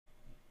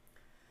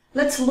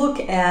Let's look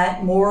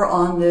at more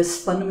on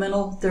this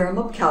fundamental theorem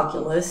of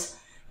calculus,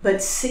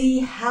 but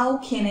see how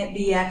can it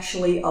be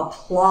actually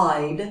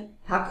applied.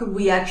 How could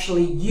we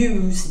actually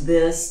use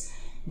this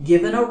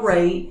given a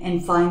rate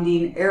and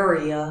finding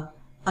area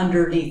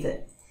underneath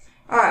it?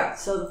 All right,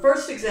 so the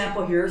first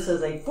example here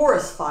says a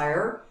forest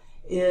fire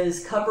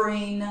is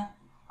covering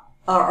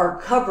or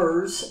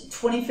covers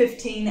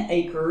 2015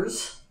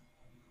 acres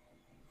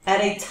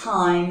at a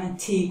time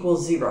t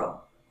equals 0.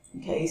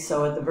 Okay,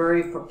 so at the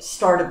very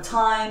start of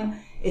time,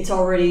 it's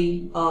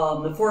already,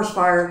 the forest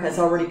fire has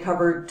already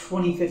covered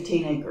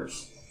 2015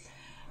 acres.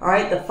 All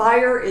right, the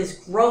fire is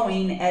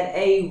growing at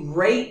a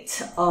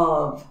rate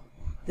of,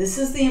 this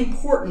is the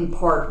important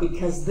part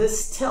because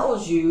this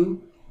tells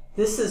you,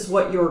 this is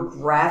what you're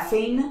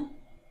graphing.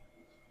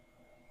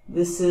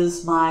 This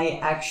is my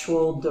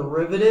actual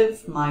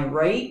derivative, my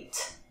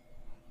rate.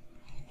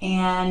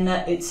 And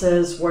it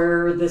says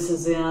where this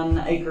is in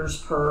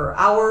acres per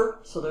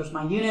hour, so there's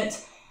my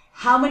units.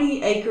 How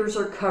many acres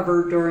are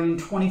covered during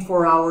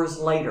 24 hours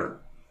later?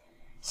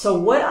 So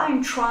what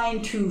I'm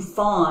trying to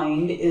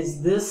find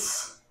is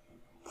this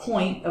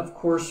point, of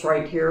course,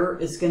 right here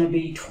is going to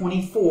be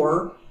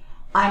 24.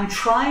 I'm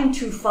trying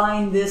to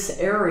find this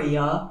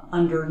area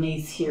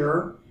underneath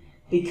here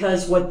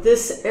because what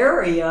this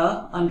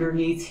area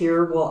underneath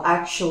here will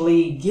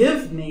actually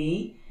give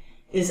me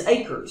is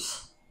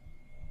acres.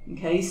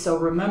 Okay, so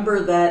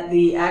remember that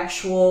the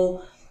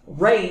actual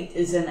rate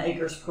is in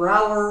acres per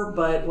hour,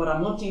 but what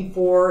I'm looking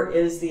for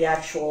is the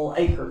actual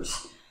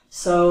acres.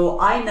 So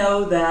I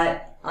know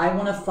that I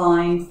want to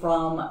find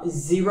from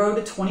 0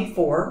 to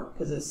 24,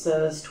 because it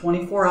says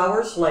 24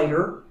 hours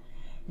later,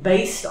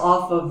 based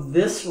off of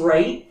this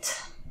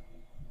rate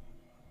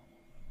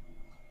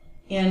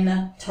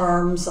in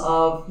terms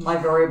of my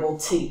variable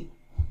t.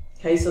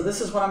 Okay, so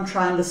this is what I'm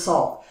trying to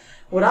solve.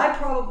 What I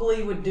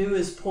probably would do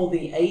is pull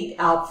the 8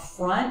 out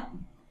front,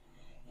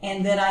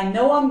 and then I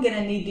know I'm going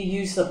to need to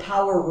use the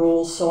power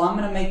rule, so I'm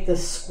going to make the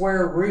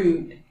square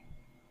root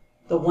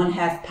the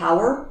 1/2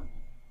 power.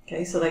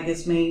 Okay, so that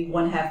gives me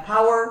 1/2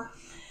 power.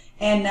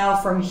 And now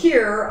from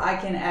here, I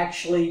can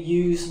actually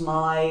use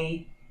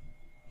my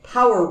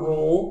power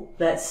rule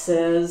that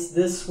says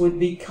this would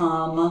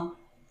become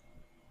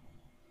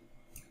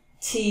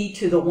t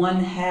to the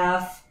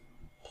 1/2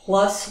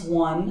 plus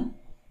 1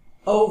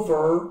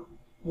 over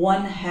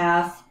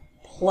 1/2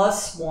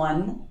 plus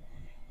 1.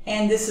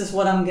 And this is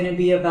what I'm going to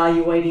be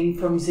evaluating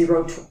from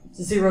 0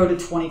 to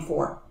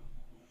 24.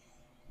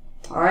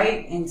 All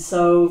right, and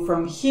so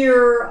from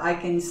here, I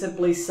can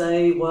simply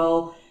say,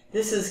 well,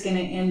 this is going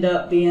to end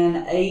up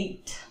being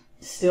 8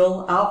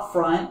 still out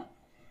front,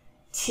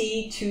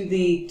 t to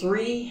the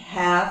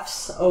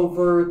 3/2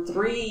 over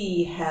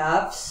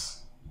 3/2.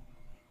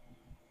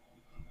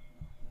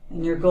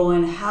 And you're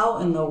going, how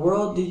in the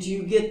world did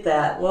you get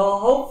that? Well,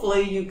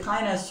 hopefully you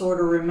kind of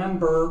sort of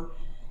remember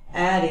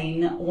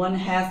adding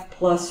 1/2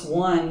 plus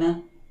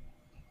 1,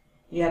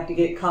 you have to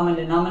get common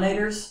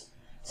denominators.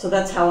 So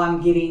that's how I'm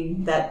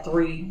getting that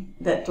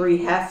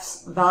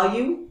 3/2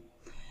 value.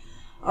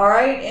 All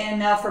right, and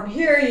now from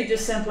here, you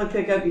just simply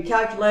pick up your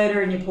calculator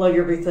and you plug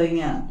everything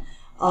in.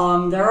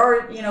 There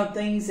are,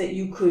 things that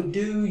you could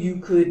do. You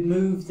could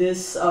move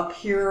this up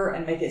here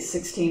and make it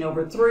 16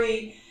 over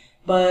 3,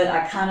 but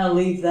I kind of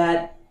leave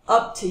that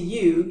up to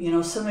you.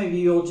 Some of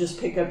you will just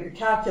pick up your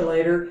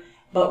calculator.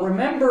 But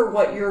remember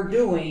what you're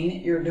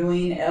doing. You're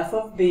doing f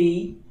of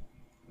b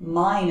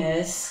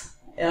minus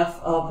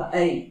f of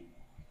a.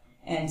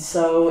 And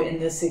so in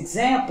this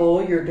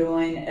example, you're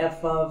doing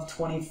f of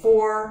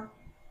 24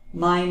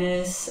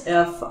 minus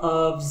f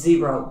of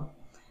 0.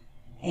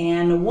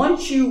 And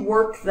once you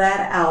work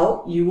that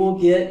out, you will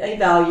get a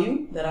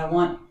value that I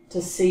want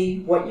to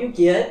see what you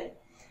get.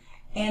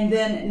 And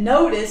then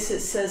notice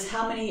it says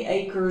how many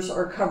acres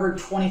are covered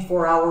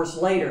 24 hours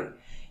later.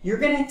 You're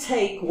going to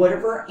take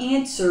whatever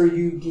answer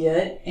you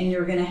get and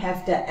you're going to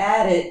have to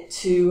add it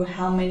to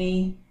how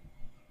many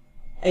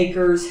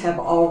acres have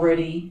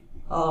already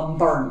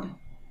burned.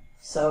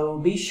 So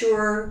be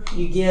sure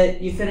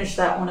you finish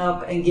that one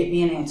up and get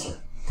me an answer.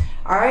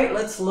 All right,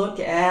 let's look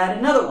at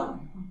another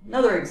one,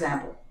 another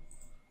example.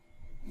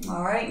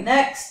 All right,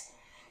 next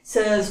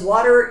says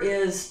water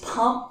is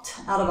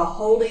pumped out of a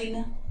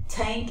holding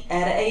tank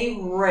at a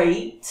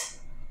rate.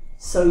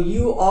 So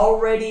you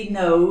already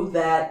know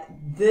that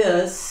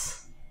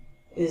this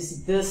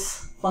is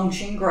this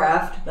function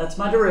graphed. That's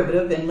my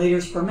derivative in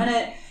liters per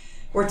minute,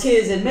 where t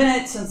is in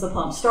minutes since the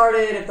pump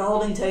started. If the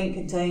holding tank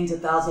contains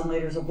 1,000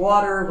 liters of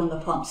water when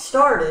the pump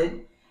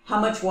started, how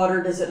much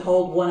water does it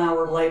hold 1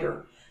 hour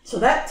later? So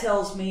that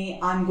tells me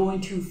I'm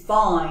going to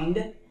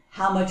find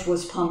how much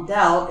was pumped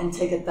out and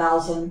take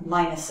 1,000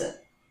 minus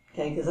it.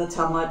 Okay, because that's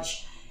how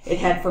much it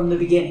had from the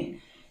beginning.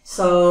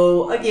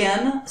 So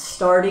again,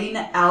 starting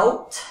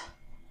out,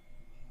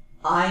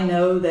 I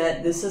know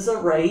that this is a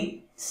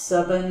rate,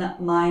 7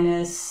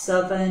 minus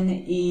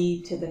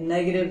 7e to the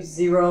negative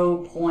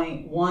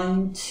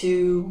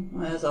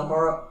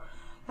 0.12.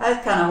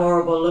 That's kind of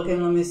horrible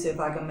looking. Let me see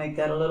if I can make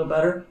that a little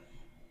better.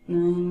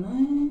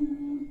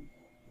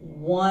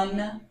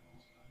 1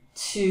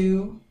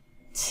 to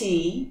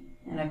t,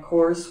 and of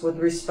course with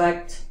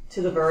respect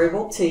to the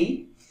variable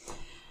t.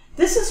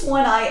 This is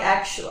one I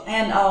actually,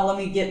 and let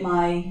me get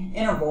my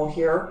interval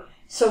here.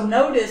 So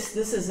notice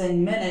this is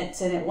in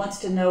minutes and it wants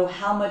to know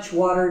how much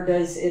water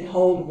does it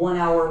hold 1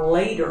 hour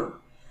later.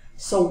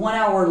 So 1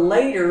 hour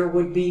later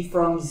would be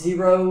from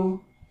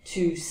 0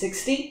 to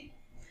 60.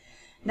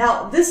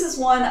 Now this is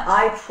one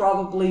I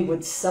probably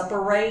would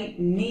separate,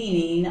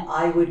 meaning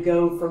I would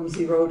go from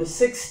 0 to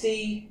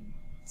 60,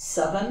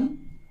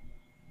 7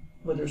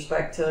 with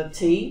respect to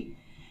t,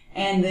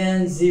 and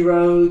then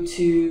 0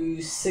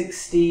 to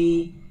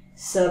 60,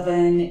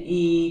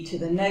 7e to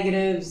the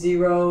negative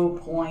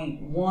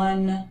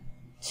 0.1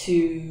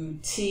 to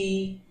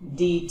t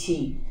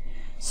dt.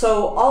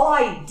 So all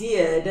I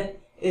did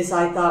is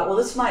I thought, well,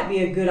 this might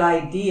be a good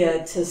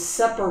idea to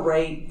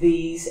separate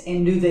these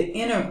and do the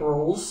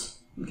integrals,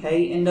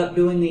 okay, end up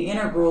doing the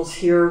integrals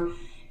here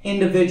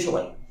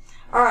individually.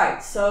 All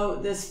right, so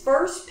this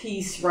first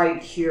piece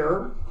right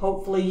here,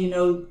 hopefully you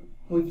know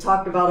we've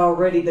talked about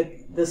already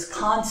this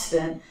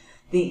constant.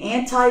 The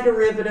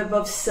antiderivative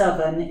of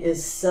 7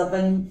 is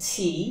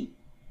 7t,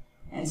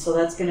 and so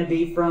that's going to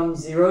be from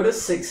 0 to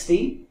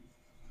 60,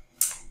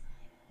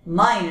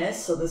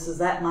 minus, so this is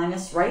that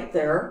minus right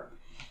there.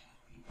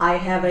 I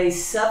have a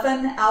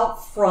 7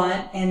 out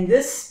front, and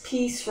this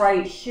piece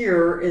right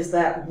here is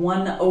that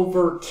 1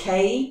 over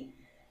k,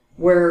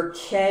 where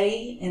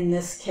k in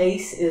this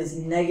case is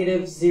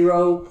negative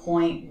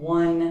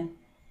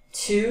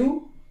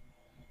 0.12,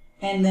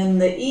 and then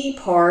the e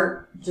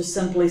part just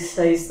simply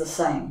stays the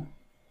same.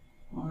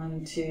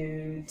 1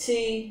 to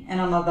t,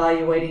 and I'm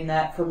evaluating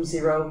that from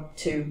 0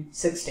 to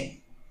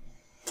 60.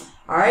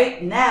 All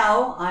right,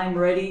 now I'm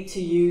ready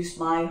to use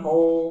my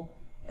whole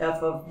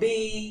f of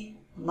b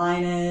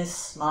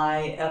minus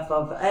my f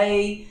of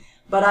a,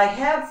 but I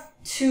have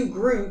two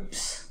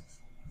groups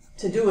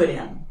to do it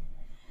in.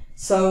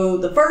 So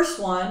the first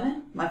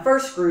one, my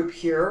first group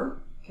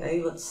here,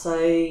 okay, let's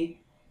say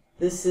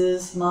this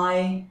is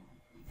my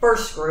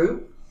first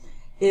group,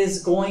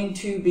 is going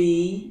to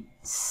be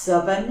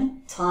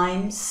 7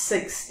 times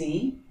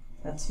 60,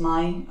 that's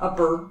my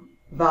upper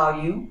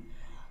value,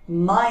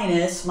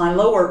 minus my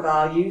lower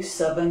value,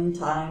 7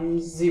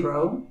 times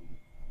 0,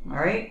 all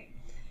right?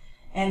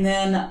 And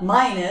then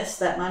minus,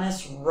 that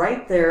minus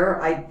right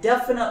there, I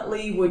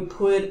definitely would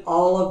put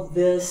all of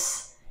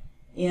this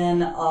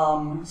in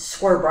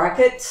square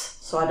brackets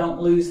so I don't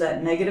lose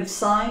that negative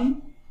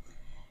sign.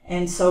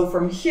 And so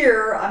from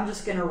here, I'm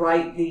just going to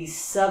write the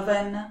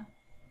 7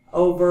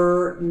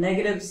 over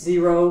negative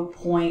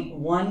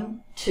 0.12.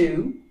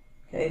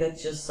 Okay,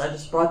 that's just, I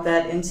just brought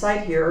that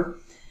inside here.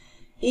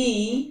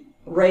 E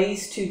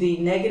raised to the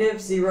negative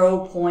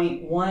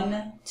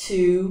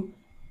 0.12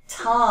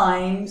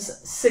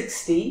 times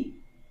 60.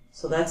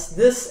 So that's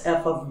this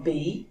f of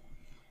b.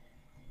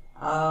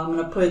 I'm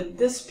going to put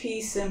this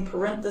piece in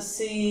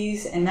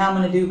parentheses, and now I'm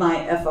going to do my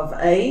f of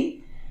a,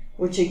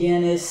 which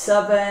again is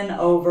 7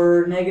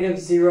 over negative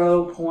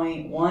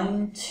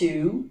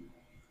 0.12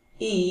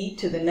 e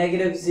to the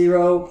negative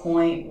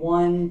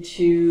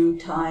 0.12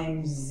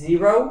 times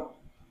 0,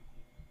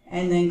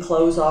 and then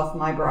close off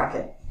my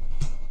bracket.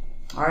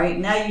 All right,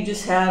 now you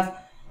just have,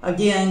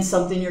 again,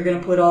 something you're going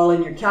to put all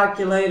in your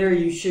calculator.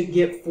 You should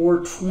get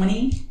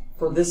 420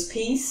 for this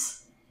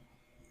piece.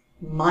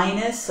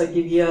 Minus, I'll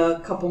give you a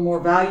couple more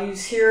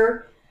values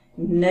here,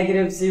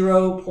 negative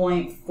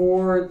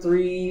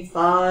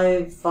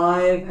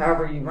 0.4355,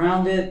 however you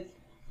round it,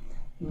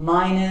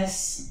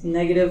 minus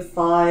negative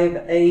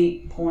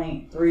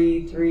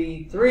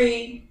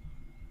 58.333,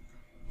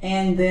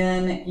 and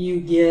then you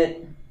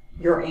get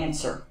your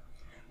answer.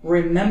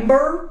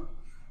 Remember,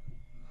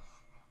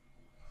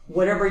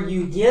 whatever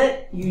you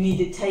get, you need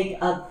to take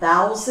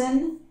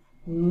 1,000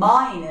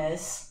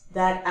 minus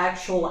that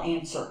actual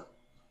answer.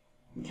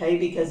 Okay,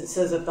 because it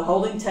says if the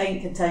holding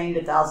tank contained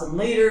 1,000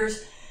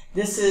 liters,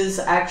 this is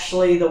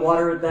actually the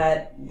water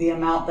the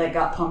amount that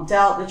got pumped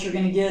out that you're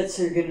going to get.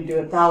 So you're going to do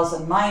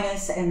 1,000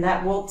 minus, and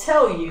that will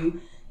tell you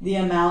the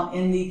amount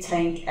in the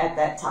tank at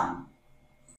that time.